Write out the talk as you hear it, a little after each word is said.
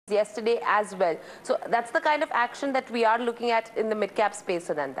yesterday as well. So that's the kind of action that we are looking at in the mid-cap space,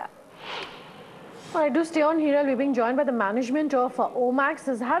 Ananda. All right, do stay on here. We're being joined by the management of Omaxe.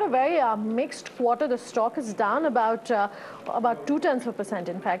 Has had a very mixed quarter. The stock is down about 0.2%,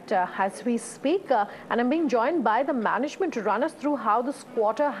 in fact, as we speak. And I'm being joined by the management to run us through how this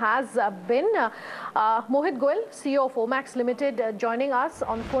quarter has been. Mohit Goel, CEO of Omaxe Limited, joining us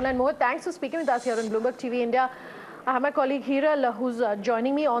on the phone line. Mohit, thanks for speaking with us here on Bloomberg TV India. I have my colleague Hiral who's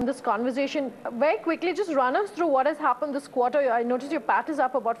joining me on this conversation. Very quickly, just run us through what has happened this quarter. I noticed your PAT is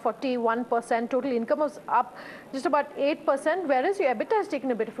up about 41%. Total income was up just about 8%, whereas your EBITDA has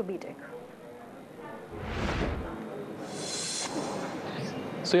taken a bit of a beating.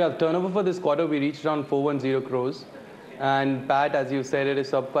 So yeah, turnover for this quarter, we reached around 410 crores. And PAT, as you said, it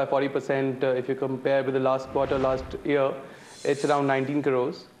is up by 40%. If you compare with the last quarter last year, it's around 19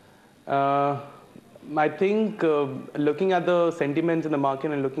 crores. I think looking at the sentiments in the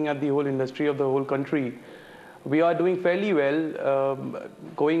market and looking at the whole industry of the whole country, we are doing fairly well,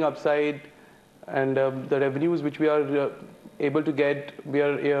 going upside, and the revenues which we are able to get, we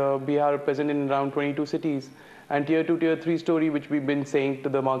are present in around 22 cities. And tier 2, tier 3 story, which we've been saying to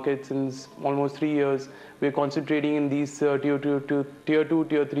the market since almost 3 years, we're concentrating in these tier 2,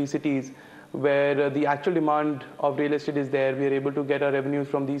 tier 3 cities, where the actual demand of real estate is there. We are able to get our revenues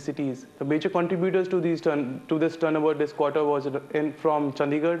from these cities. The major contributors to this turnover this quarter was from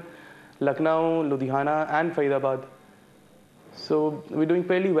Chandigarh, Lucknow, Ludhiana, and Faridabad. So we're doing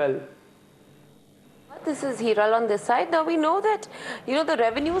fairly well. This is Hiral on this side. Now we know that, the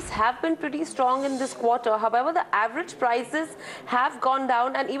revenues have been pretty strong in this quarter. However, the average prices have gone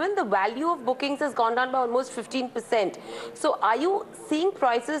down, and even the value of bookings has gone down by almost 15%. So are you seeing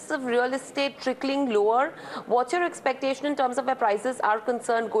prices of real estate trickling lower? What's your expectation in terms of where prices are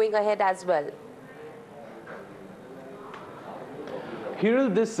concerned going ahead as well?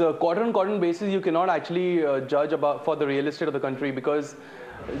 Hiral, this quarter-on-quarter basis, you cannot actually judge for the real estate of the country, because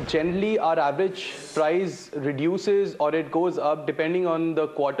generally our average price reduces or it goes up depending on the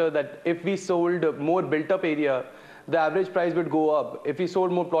quarter. That if we sold more built-up area, the average price would go up. If we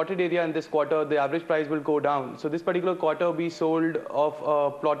sold more plotted area in this quarter, the average price will go down. So this particular quarter we sold of a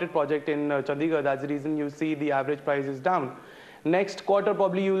plotted project in Chandigarh. That's the reason you see the average price is down. Next quarter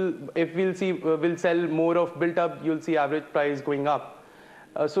probably we'll sell more of built-up, you'll see average price going up.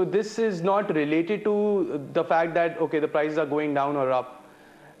 So this is not related to the fact that, okay, the prices are going down or up.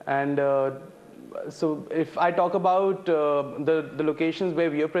 And so if I talk about the locations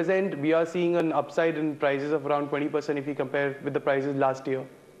where we are present, we are seeing an upside in prices of around 20% if we compare with the prices last year.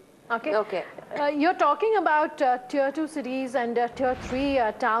 Okay. You're talking about tier 2 cities and tier 3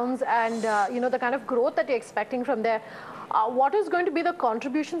 towns, and the kind of growth that you're expecting from there. What is going to be the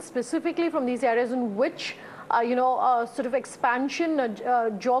contribution specifically from these areas, and which sort of expansion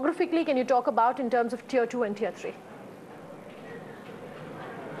geographically can you talk about in terms of tier 2 and tier 3?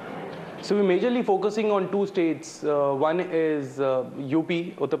 So we're majorly focusing on 2 states. One is UP,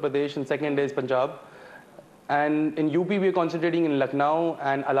 Uttar Pradesh, and second is Punjab. And in UP, we're concentrating in Lucknow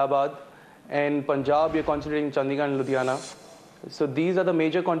and Allahabad. And Punjab, we're concentrating Chandigarh and Ludhiana. So these are the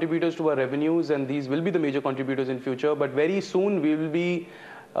major contributors to our revenues, and these will be the major contributors in future. But very soon, we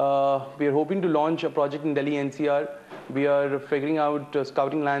are hoping to launch a project in Delhi NCR. We are figuring out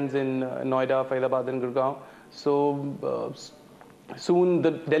scouting lands in Noida, Faridabad, and Gurgaon. So soon,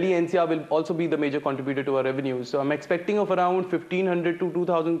 the Delhi NCR will also be the major contributor to our revenues. So I'm expecting of around 1,500 to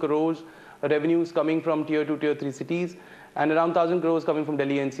 2,000 crores revenues coming from tier 2, tier 3 cities, and around 1,000 crores coming from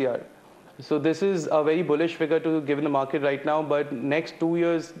Delhi NCR. So this is a very bullish figure to give in the market right now. But next 2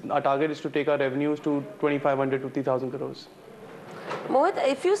 years, our target is to take our revenues to 2,500 to 3,000 crores. Mohit,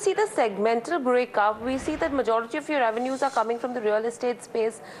 if you see the segmental breakup, we see that majority of your revenues are coming from the real estate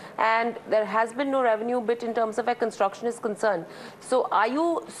space, and there has been no revenue bit in terms of where construction is concerned. So are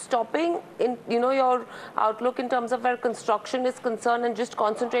you stopping in your outlook in terms of where construction is concerned and just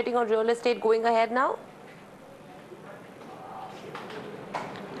concentrating on real estate going ahead now?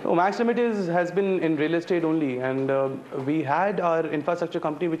 Omaxe Limited has been in real estate only, and we had our infrastructure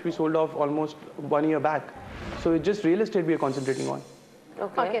company which we sold off almost 1 year back. So it's just real estate we are concentrating on.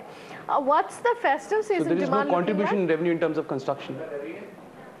 Okay. What's the festive season demand? So there is no contribution in revenue in terms of construction.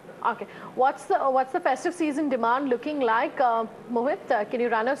 Okay. What's the festive season demand looking like, Mohit? Can you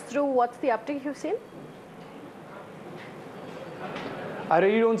run us through what's the uptick you've seen? I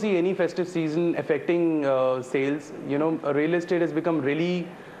really don't see any festive season affecting sales. Real estate has become really,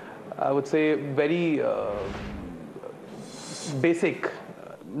 I would say, very basic.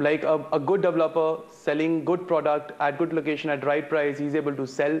 Like a good developer selling good product at good location at right price, he's able to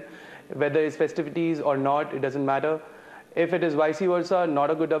sell, whether it's festivities or not, it doesn't matter. If it is vice versa, not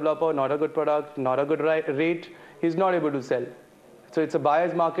a good developer, not a good product, not a good rate, he's not able to sell. So it's a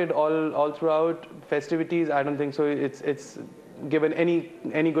buyer's market all throughout. Festivities, I don't think so. It's given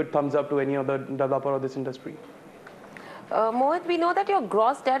any good thumbs up to any other developer of this industry. Mohit, we know that your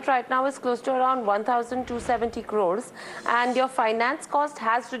gross debt right now is close to around 1,270 crores and your finance cost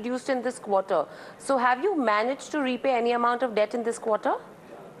has reduced in this quarter. So have you managed to repay any amount of debt in this quarter?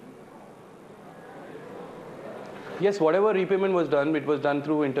 Yes, whatever repayment was done, it was done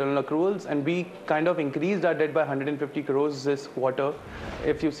through internal accruals, and we kind of increased our debt by 150 crores this quarter.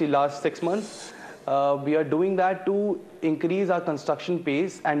 If you see last 6 months, we are doing that to increase our construction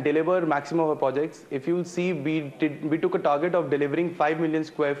pace and deliver maximum of our projects. If you'll see, we took a target of delivering 5 million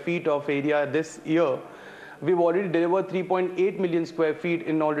square feet of area this year. We've already delivered 3.8 million square feet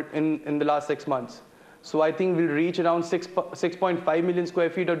in the last 6 months. So I think we'll reach around 6.5 million square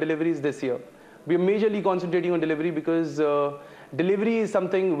feet of deliveries this year. We are majorly concentrating on delivery because delivery is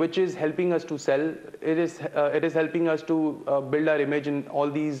something which is helping us to sell. It is helping us to build our image in all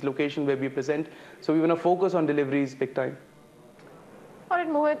these locations where we present. So we want to focus on deliveries big time. All right,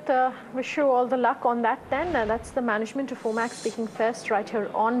 Mohit, wish you all the luck on that then. That's the management of Omaxe speaking first right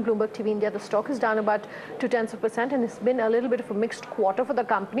here on Bloomberg TV India. The stock is down about 0.2% and it's been a little bit of a mixed quarter for the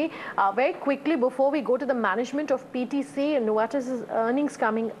company. Very quickly, before we go to the management of PTC, Novartis' earnings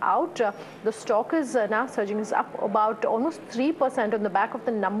coming out. The stock is now surging. It's up about almost 3% on the back of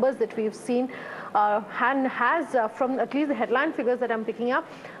the numbers that we've seen and has, from at least the headline figures that I'm picking up,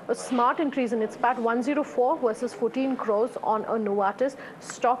 a smart increase in its PAT, 104 versus 14 crores on a Novartis.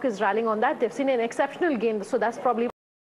 Stock is rallying on that. They've seen an exceptional gain, so that's probably